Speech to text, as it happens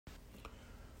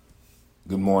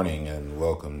Good morning and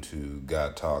welcome to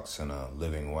God Talks in a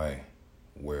Living Way,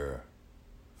 where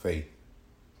faith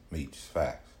meets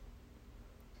facts.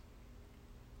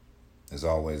 As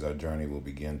always, our journey will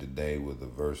begin today with a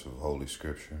verse of Holy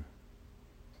Scripture,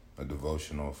 a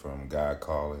devotional from God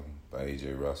Calling by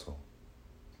A.J. Russell,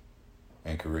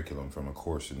 and curriculum from A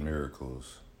Course in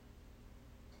Miracles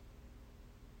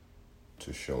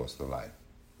to show us the light.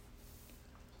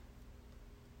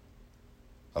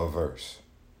 A verse.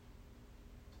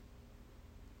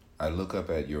 I look up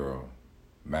at your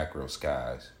macro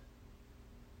skies,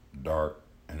 dark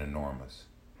and enormous,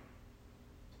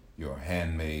 your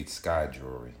handmade sky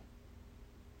jewelry,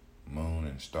 moon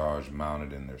and stars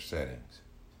mounted in their settings.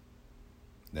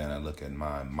 Then I look at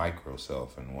my micro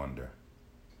self and wonder,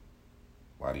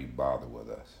 why do you bother with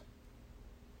us?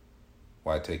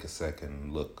 Why take a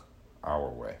second look our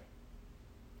way?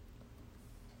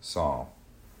 Psalm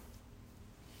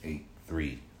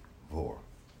 8:3-4.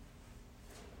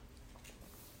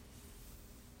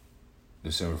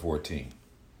 December 14th,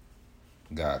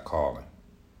 God calling.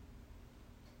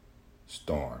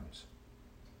 Storms.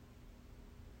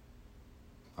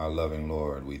 Our loving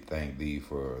Lord, we thank thee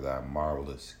for thy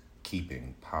marvelous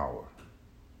keeping power.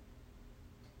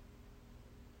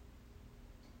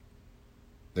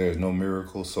 There is no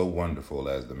miracle so wonderful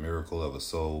as the miracle of a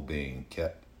soul being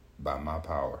kept by my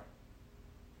power.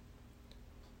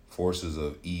 Forces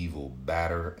of evil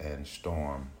batter and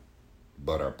storm,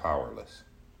 but are powerless.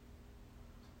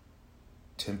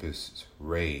 Tempests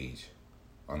rage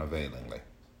unavailingly.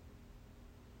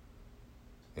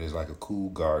 It is like a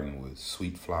cool garden with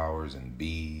sweet flowers and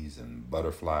bees and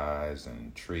butterflies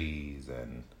and trees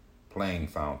and playing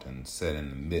fountains set in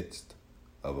the midst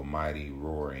of a mighty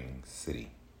roaring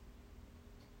city.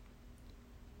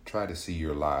 Try to see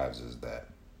your lives as that.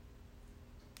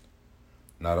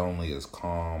 Not only as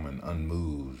calm and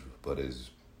unmoved, but as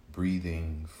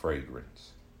breathing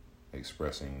fragrance,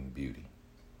 expressing beauty.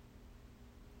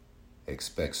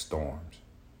 Expect storms.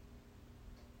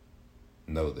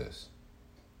 Know this.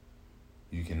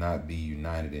 You cannot be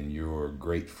united in your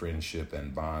great friendship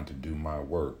and bond to do my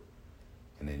work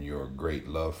and in your great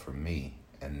love for me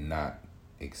and not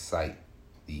excite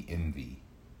the envy,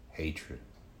 hatred,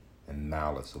 and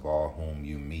malice of all whom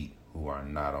you meet who are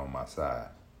not on my side.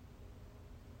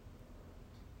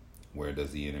 Where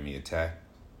does the enemy attack?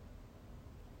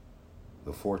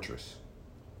 The fortress,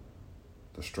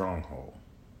 the stronghold,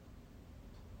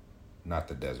 not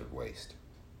the desert waste.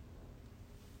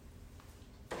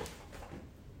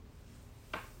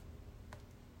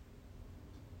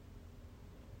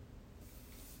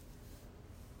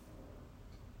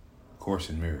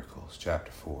 Course in Miracles,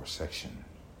 Chapter 4, Section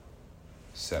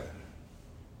 7.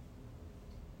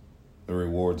 The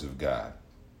rewards of God.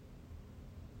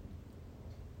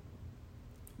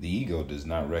 The ego does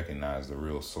not recognize the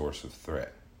real source of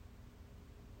threat.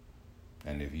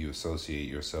 And if you associate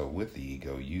yourself with the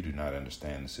ego, you do not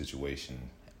understand the situation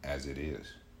as it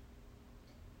is.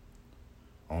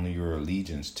 Only your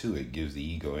allegiance to it gives the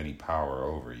ego any power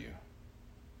over you.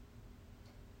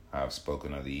 I've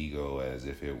spoken of the ego as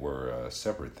if it were a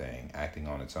separate thing, acting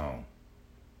on its own.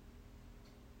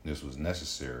 This was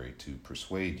necessary to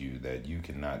persuade you that you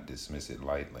cannot dismiss it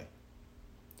lightly,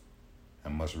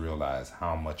 and must realize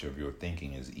how much of your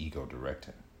thinking is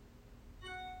ego-directed.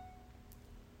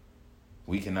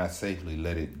 We cannot safely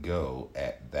let it go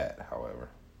at that, however,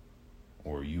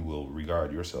 or you will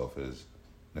regard yourself as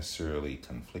necessarily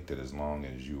conflicted as long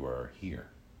as you are here,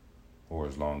 or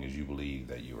as long as you believe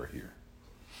that you are here.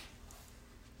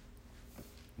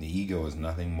 The ego is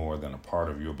nothing more than a part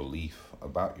of your belief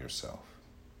about yourself.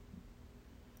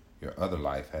 Your other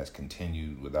life has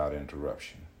continued without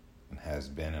interruption and has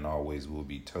been and always will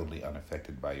be totally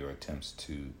unaffected by your attempts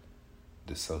to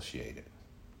dissociate it.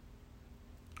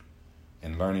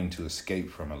 In learning to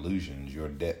escape from illusions, your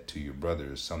debt to your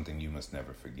brother is something you must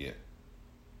never forget.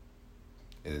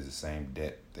 It is the same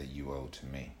debt that you owe to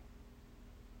me.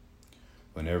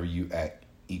 Whenever you act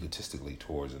egotistically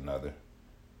towards another,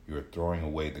 you are throwing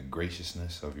away the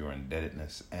graciousness of your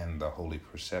indebtedness and the holy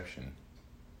perception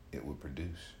it would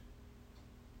produce.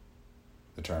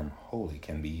 The term holy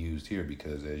can be used here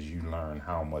because as you learn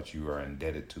how much you are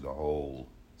indebted to the whole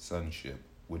sonship,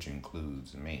 which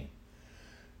includes me,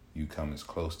 you come as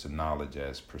close to knowledge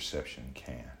as perception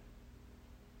can.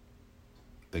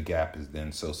 The gap is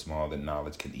then so small that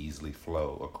knowledge can easily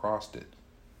flow across it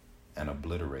and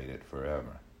obliterate it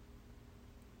forever.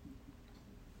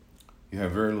 You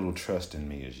have very little trust in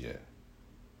me as yet,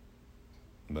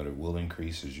 but it will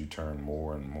increase as you turn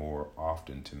more and more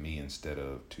often to me instead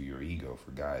of to your ego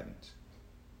for guidance.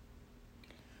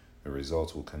 The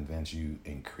results will convince you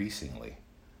increasingly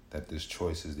that this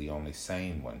choice is the only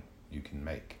sane one you can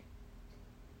make.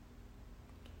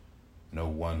 No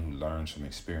one who learns from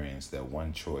experience that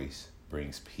one choice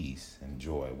brings peace and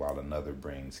joy while another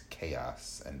brings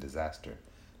chaos and disaster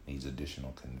needs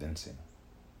additional convincing.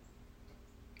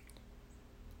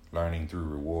 Learning through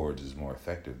rewards is more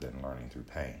effective than learning through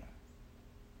pain,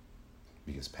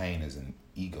 because pain is an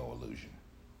ego illusion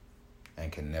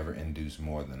and can never induce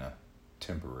more than a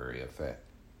temporary effect.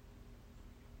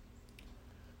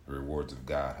 The rewards of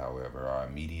God, however, are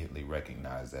immediately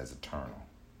recognized as eternal,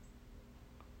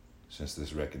 since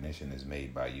this recognition is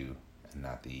made by you and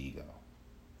not the ego.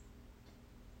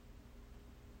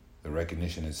 The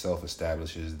recognition itself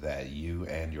establishes that you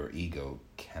and your ego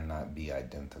cannot be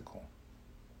identical.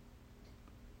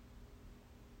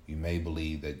 You may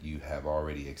believe that you have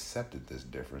already accepted this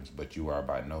difference, but you are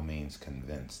by no means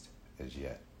convinced as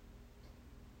yet.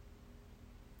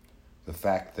 The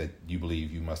fact that you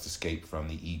believe you must escape from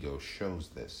the ego shows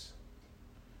this.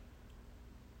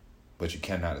 But you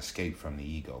cannot escape from the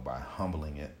ego by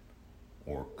humbling it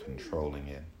or controlling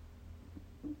it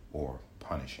or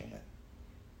punishing it.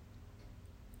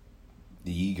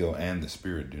 The ego and the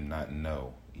spirit do not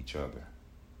know each other.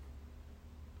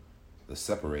 The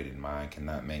separated mind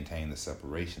cannot maintain the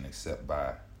separation except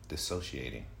by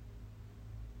dissociating.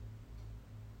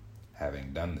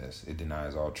 Having done this, it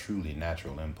denies all truly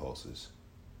natural impulses,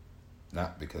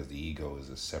 not because the ego is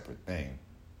a separate thing,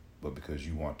 but because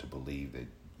you want to believe that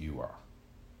you are.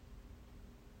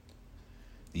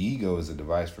 The ego is a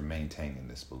device for maintaining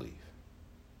this belief,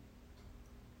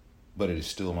 but it is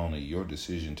still only your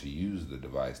decision to use the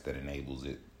device that enables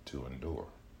it to endure.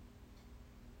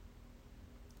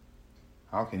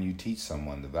 How can you teach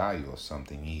someone the value of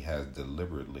something he has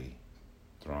deliberately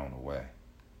thrown away?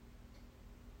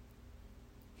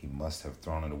 He must have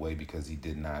thrown it away because he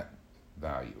did not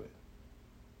value it.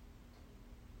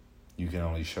 You can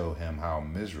only show him how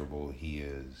miserable he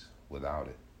is without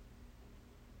it,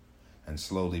 and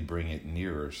slowly bring it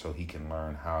nearer so he can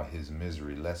learn how his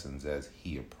misery lessens as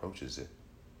he approaches it.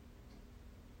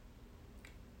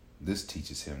 This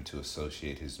teaches him to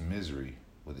associate his misery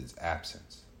with its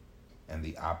absence, and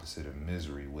the opposite of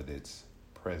misery with its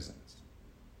presence.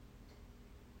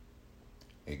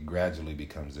 It gradually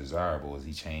becomes desirable as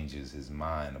he changes his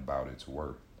mind about its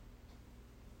worth.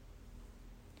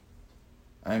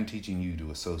 I am teaching you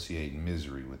to associate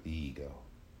misery with the ego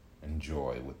and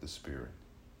joy with the spirit.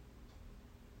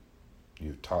 You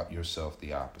have taught yourself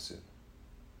the opposite.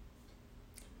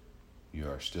 You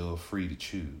are still free to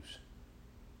choose,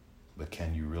 but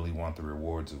can you really want the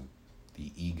rewards of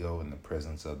the ego in the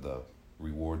presence of the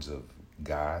rewards of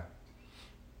God?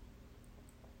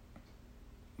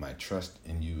 My trust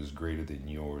in you is greater than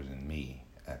yours in me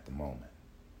at the moment.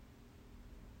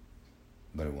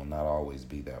 But it will not always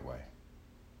be that way.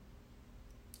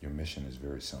 Your mission is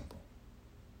very simple.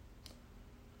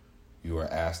 You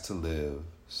are asked to live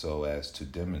so as to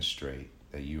demonstrate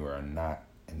that you are not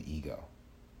an ego,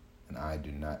 and I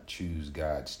do not choose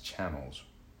God's channels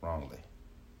wrongly.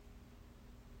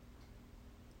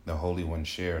 The Holy One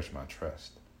shares my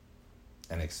trust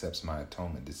and accepts my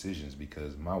atonement decisions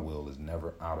because my will is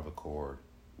never out of accord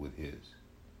with His.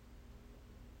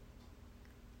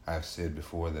 I have said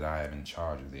before that I am in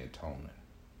charge of the atonement.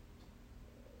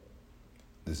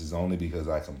 This is only because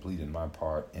I completed my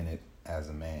part in it as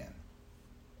a man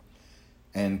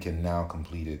and can now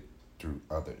complete it through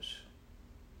others.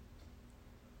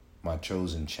 My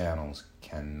chosen channels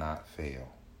cannot fail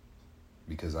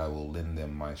because I will lend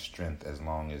them my strength as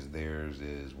long as theirs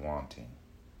is wanting.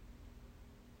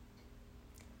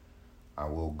 I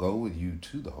will go with you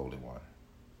to the Holy One,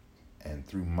 and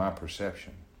through my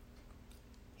perception,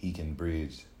 He can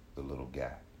bridge the little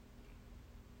gap.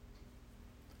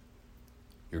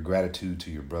 Your gratitude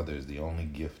to your brother is the only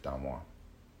gift I want.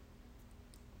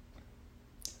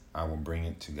 I will bring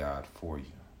it to God for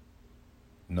you,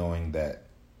 knowing that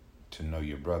to know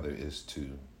your brother is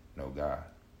to know God.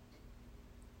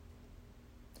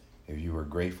 If you are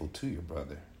grateful to your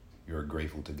brother, you are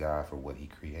grateful to God for what He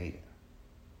created.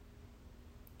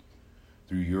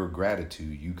 Through your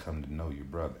gratitude, you come to know your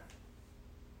brother.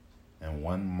 And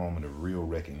one moment of real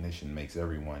recognition makes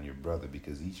everyone your brother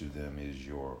because each of them is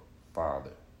your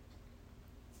father.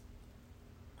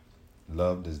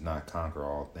 Love does not conquer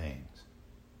all things,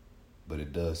 but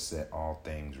it does set all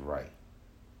things right.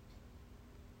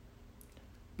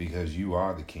 Because you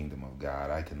are the kingdom of God,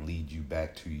 I can lead you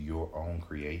back to your own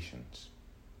creations.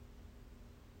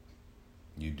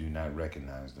 You do not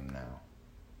recognize them now,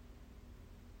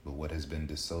 but what has been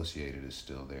dissociated is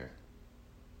still there.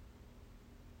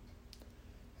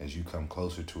 As you come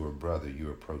closer to a brother, you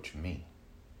approach me.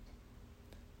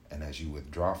 And as you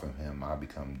withdraw from him, I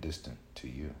become distant to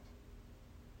you.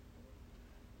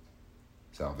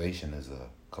 Salvation is a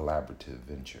collaborative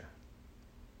venture.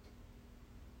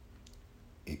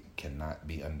 It cannot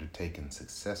be undertaken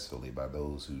successfully by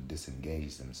those who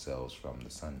disengage themselves from the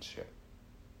sonship,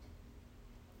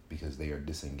 because they are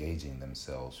disengaging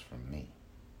themselves from me.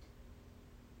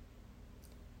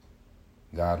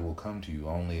 God will come to you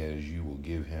only as you will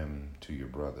give him to your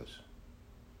brothers.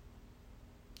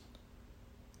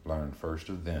 Learn first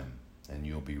of them, and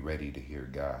you'll be ready to hear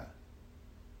God.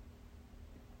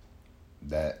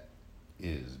 That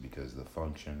is because the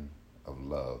function of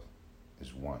love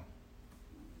is one.